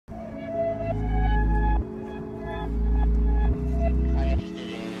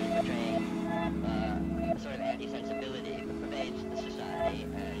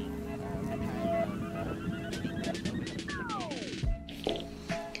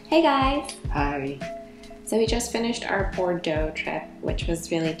Hey guys! Hi. So we just finished our Bordeaux trip, which was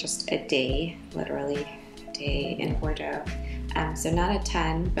really just a day, literally a day in Bordeaux. So not a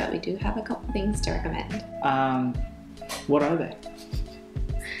ton, but we do have a couple things to recommend. What are they?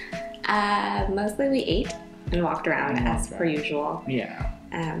 Mostly we ate and walked around as per usual. Yeah.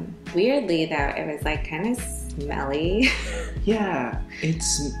 Weirdly though, it was like kind of smelly. Yeah,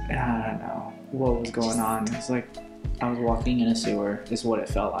 it's, I don't know what was going on. It's like I was walking in a sewer is what it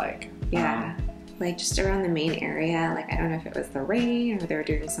felt like. Yeah, like just around the main area. Like I don't know if it was the rain or they were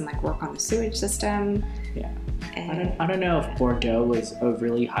doing some like work on the sewage system. Yeah. I don't know if Bordeaux was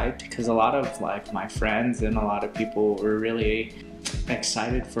overly hyped because a lot of like my friends and a lot of people were really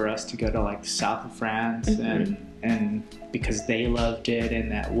excited for us to go to like the south of France and because they loved it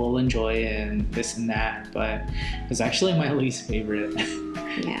and that we'll enjoy it and this and that, but it was actually my least favorite.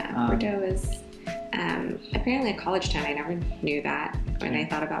 Yeah, Bordeaux is apparently a college town. I never knew that when I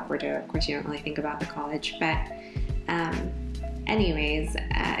thought about Bordeaux. Of course, you don't really think about the college, but anyways,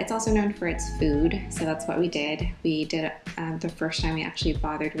 it's also known for its food, so that's what we did. We did the first time we actually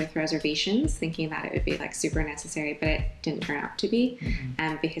bothered with reservations, thinking that it would be like super necessary, but it didn't turn out to be,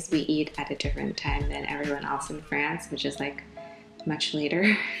 because we eat at a different time than everyone else in France, which is like much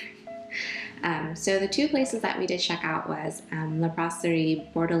later. So the two places that we did check out was La Brasserie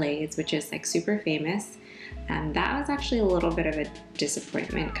Bordelaise, which is like super famous. That was actually a little bit of a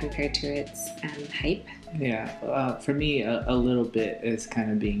disappointment compared to its hype. Yeah, for me, a little bit is kind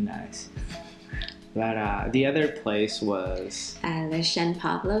of being nice. But the other place was Le Chien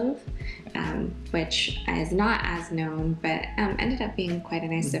Pavlov, which is not as known, but ended up being quite a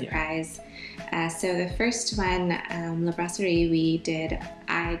nice surprise. So the first one, La Brasserie,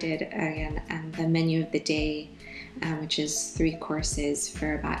 I did again the menu of the day, which is 3 courses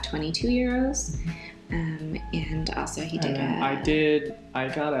for about 22 euros. And also he did I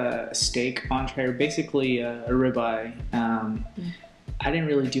got a steak entree, or basically a ribeye. I didn't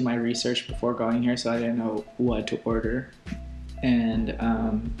really do my research before going here, so I didn't know what to order. And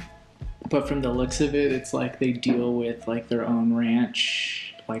but from the looks of it, it's like they deal with like their own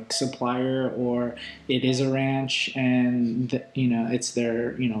ranch like supplier, or it is a ranch and it's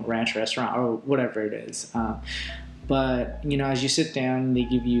their ranch restaurant or whatever it is. But as you sit down, they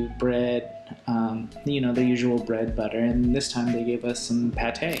give you bread, the usual bread, butter, and this time they gave us some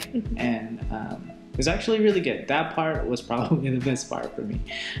pate, and it was actually really good. That part was probably the best part for me.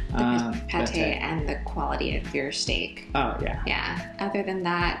 Pate and the quality of your steak. Oh yeah. Yeah. Other than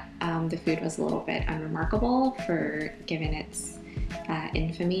that, the food was a little bit unremarkable given its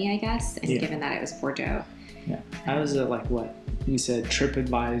infamy, I guess, and given that it was Bordeaux. Yeah. I was at like what you said,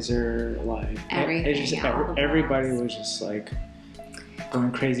 TripAdvisor, like everything. Everybody was just like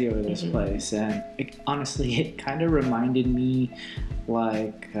going crazy over this place, and honestly, it kind of reminded me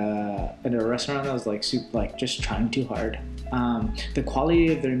like in a restaurant that was like just trying too hard. The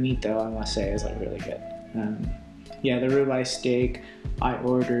quality of their meat, though, I must say, is like really good. Yeah, the ribeye steak, I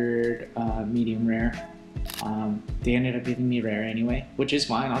ordered medium rare. They ended up giving me rare anyway, which is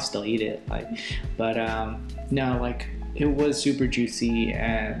fine. I'll still eat it. But no, like it was super juicy,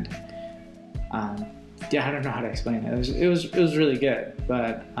 and yeah, I don't know how to explain it. It was really good,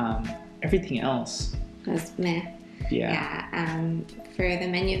 but everything else was meh. Yeah. For the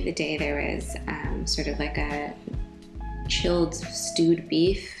menu of the day, there was sort of like a chilled stewed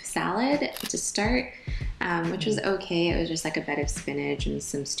beef salad to start, which was okay. It was just like a bed of spinach and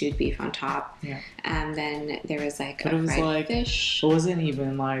some stewed beef on top. Yeah. Then there was like a fried fish. It wasn't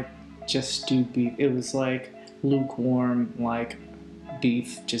even like just stewed beef. It was like lukewarm, like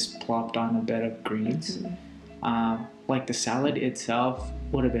beef just plopped on a bed of greens. Like the salad itself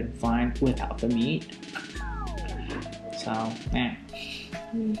would have been fine without the meat. So, yeah.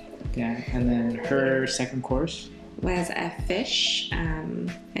 And then her second course was a fish.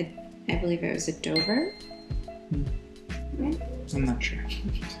 I believe it was a Dover. I'm not sure.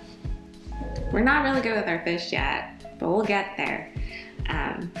 We're not really good with our fish yet, but we'll get there.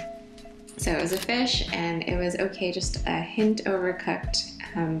 So it was a fish, and it was okay, just a hint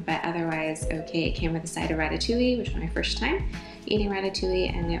overcooked, but otherwise okay. It came with a side of ratatouille, which was my first time eating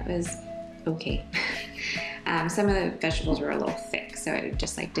ratatouille, and it was okay. Some of the vegetables were a little thick, so it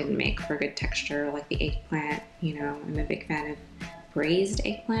just like didn't make for good texture, like the eggplant. I'm a big fan of braised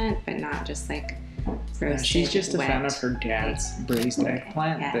eggplant, but not just like roasted. She's just a fan of her dad's braised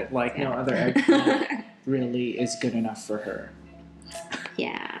eggplant that like no other eggplant really is good enough for her.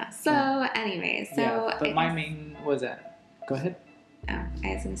 Yeah. So anyways, but my main was that. Go ahead. Oh,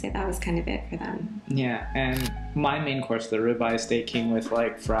 I was gonna say that was kind of it for them. Yeah, and my main course, the ribeye steak, came with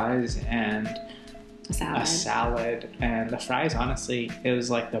like fries and a salad, and the fries, honestly, it was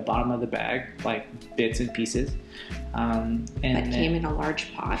like the bottom of the bag, like bits and pieces. And it came in a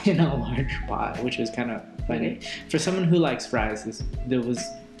large pot. In a large pot, which was kind of funny. For someone who likes fries, there was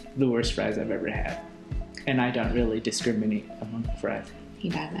the worst fries I've ever had. And I don't really discriminate among fries. He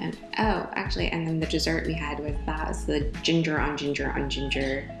doesn't. Oh, actually, and then the dessert we had was the ginger on ginger on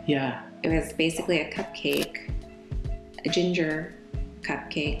ginger. Yeah. It was basically a cupcake, a ginger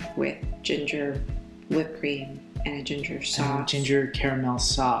cupcake with ginger whipped cream and a ginger sauce. And ginger caramel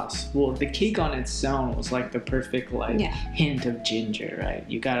sauce. Well, the cake on its own was like the perfect hint of ginger, right?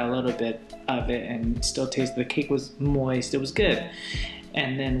 You got a little bit of it and still taste. The cake was moist. It was good.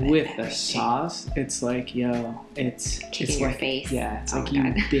 And then with the sauce, it's like, yo, it's your like face. Yeah, it's like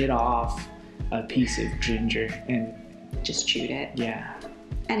you bit off a piece of ginger and just chewed it. Yeah.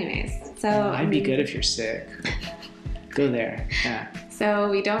 Anyways, so it might be good if you're sick. Go there. Yeah. So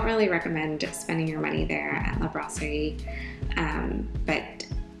we don't really recommend spending your money there at La Brasserie. But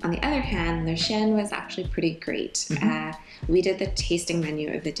on the other hand, Le Chien was actually pretty great. Mm-hmm. We did the tasting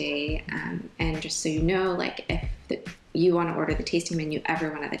menu of the day. And just so you know, like if you want to order the tasting menu,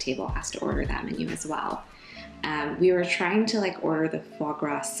 everyone at the table has to order that menu as well. We were trying to like order the foie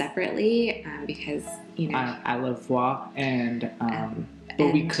gras separately because, you know. I love foie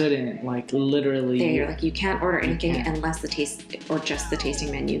but we couldn't, like, literally. They're like, you can't order anything unless the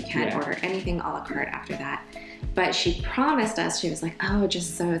tasting menu. You can't order anything a la carte after that. But she promised us, she was like, oh,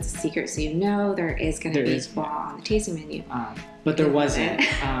 just so it's a secret, so you know there is going to be foie on the tasting menu. But there wasn't.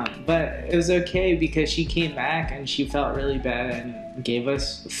 But it was okay because she came back and she felt really bad and gave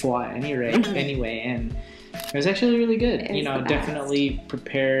us foie anyway. And it was actually really good. You know, definitely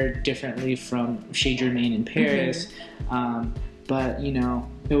prepared differently from Chez Germain in Paris. But, you know,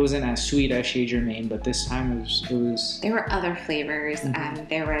 it wasn't as sweet as Chez Germain, but this time it was... There were other flavors.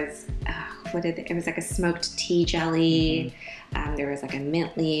 There was, it was like a smoked tea jelly. There was like a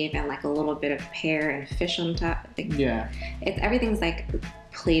mint leaf and like a little bit of pear and fish on top. Everything's like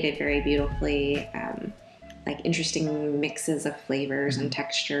plated very beautifully. Like interesting mixes of flavors and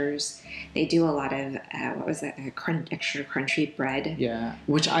textures. They do a lot of extra crunchy bread. Yeah,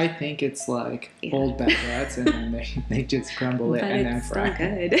 which I think it's like old baguettes, and then they just crumble it and then fry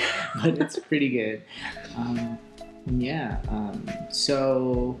it. But it's pretty good.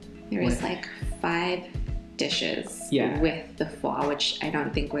 So there was like 5 dishes with the foie, which I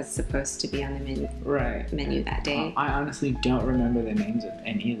don't think was supposed to be on the menu that day. I honestly don't remember the names of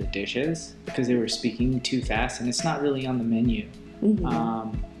any of the dishes because they were speaking too fast, and it's not really on the menu.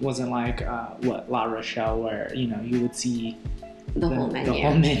 Wasn't like La Rochelle, where you would see the whole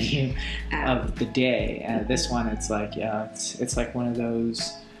menu of the day. This one, it's like it's like one of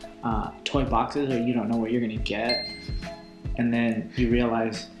those toy boxes where you don't know what you're gonna get, and then you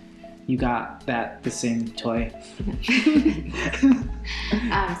realize you got the same toy.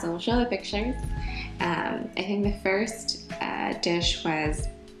 So we'll show the pictures. I think the first dish was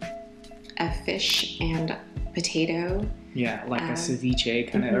a fish and potato. Yeah, like a ceviche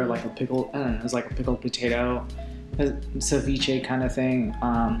kind of, or like a pickle. I don't know. It was like a pickled potato, a ceviche kind of thing,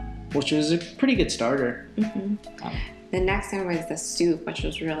 which was a pretty good starter. The next one was the soup, which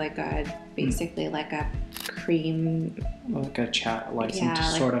was really good. Basically, like a cream, like some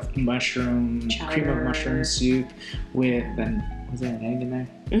sort of mushroom, cream of mushroom soup with, and was there an egg in there?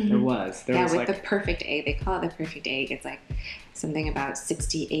 There was. There was with the perfect egg. They call it the perfect egg. It's like something about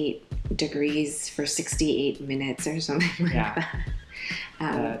 68 degrees for 68 minutes or something like that.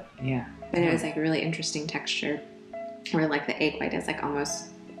 But it was like a really interesting texture, where like the egg white is like almost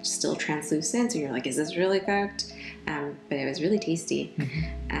still translucent, so you're like, is this really cooked? But it was really tasty.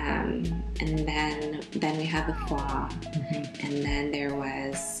 And then we had the foie, and then there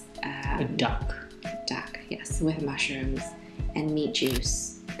was a duck, yes, with mushrooms and meat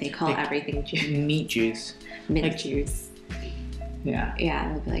juice. They call everything juice. Meat juice, mint juice. Yeah,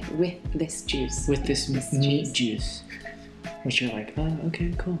 it'll be like with this juice, with this meat juice, which you're like, oh,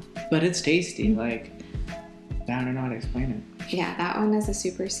 okay, cool, but it's tasty. Like, I don't know how to explain it. Yeah, that one is a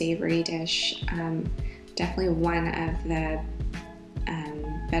super savory dish. Definitely one of the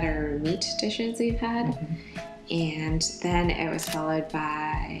better meat dishes we've had. And then it was followed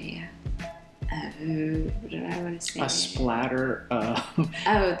by, what did I want to say? A splatter of...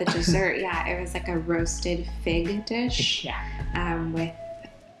 Oh, the dessert, yeah. It was like a roasted fig dish with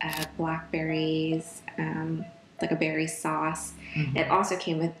blackberries, like a berry sauce. It also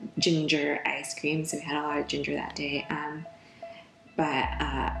came with ginger ice cream, so we had a lot of ginger that day. But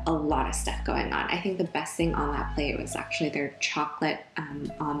a lot of stuff going on. I think the best thing on that plate was actually their chocolate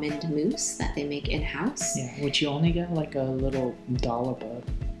almond mousse that they make in-house. Yeah, which you only get like a little dollop of.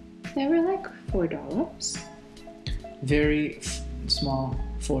 There were like 4 dollops. Very small,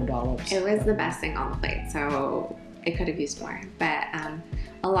 4 dollops. It was the best thing on the plate, so it could have used more. But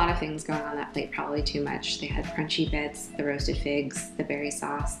a lot of things going on that plate, probably too much. They had crunchy bits, the roasted figs, the berry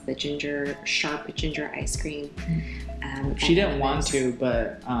sauce, the sharp ginger ice cream. She didn't want to,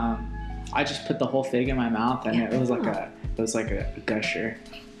 but I just put the whole fig in my mouth, and it was like a gusher.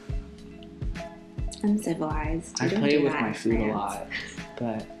 Uncivilized. I play with my food a lot,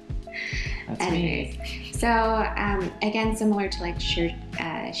 but that's anyways. me. So again, similar to like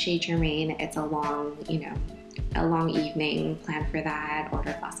Chez Germain, it's a long evening. Plan for that.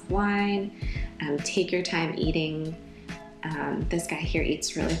 Order a glass of wine. Take your time eating. This guy here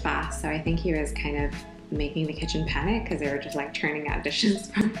eats really fast, so I think he was kind of making the kitchen panic because they were just like turning out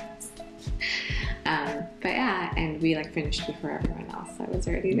dishes from us. But yeah, and we like finished before everyone else, so it was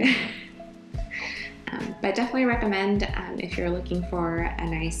already there. But definitely recommend if you're looking for a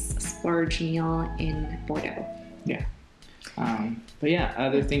nice splurge meal in Bordeaux. Yeah. But yeah,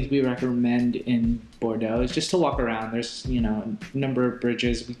 other things we recommend in Bordeaux is just to walk around. There's, a number of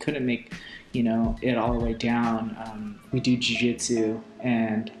bridges. We couldn't make, it all the way down. We do jiu-jitsu,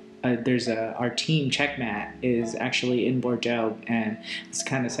 and our team Checkmat is actually in Bordeaux, and it's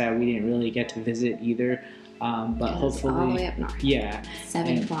kind of sad we didn't really get to visit either. But hopefully, all the way up north. Yeah,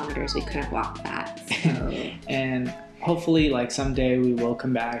 7 kilometers. We couldn't walk that. So. And hopefully, like someday we will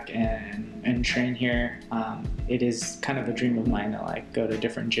come back and train here. It is kind of a dream of mine to like go to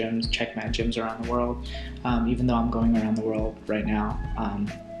different gyms, Checkmat gyms around the world. Even though I'm going around the world right now.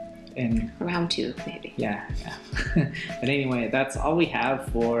 In round 2, maybe. Yeah. But anyway, that's all we have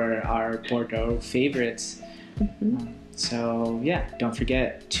for our Bordeaux favorites. So yeah, don't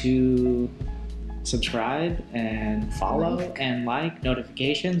forget to subscribe and follow and like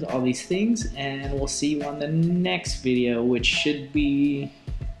notifications, all these things, and we'll see you on the next video, which should be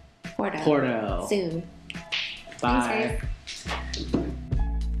Bordeaux. Soon. Bye. Thanks, guys.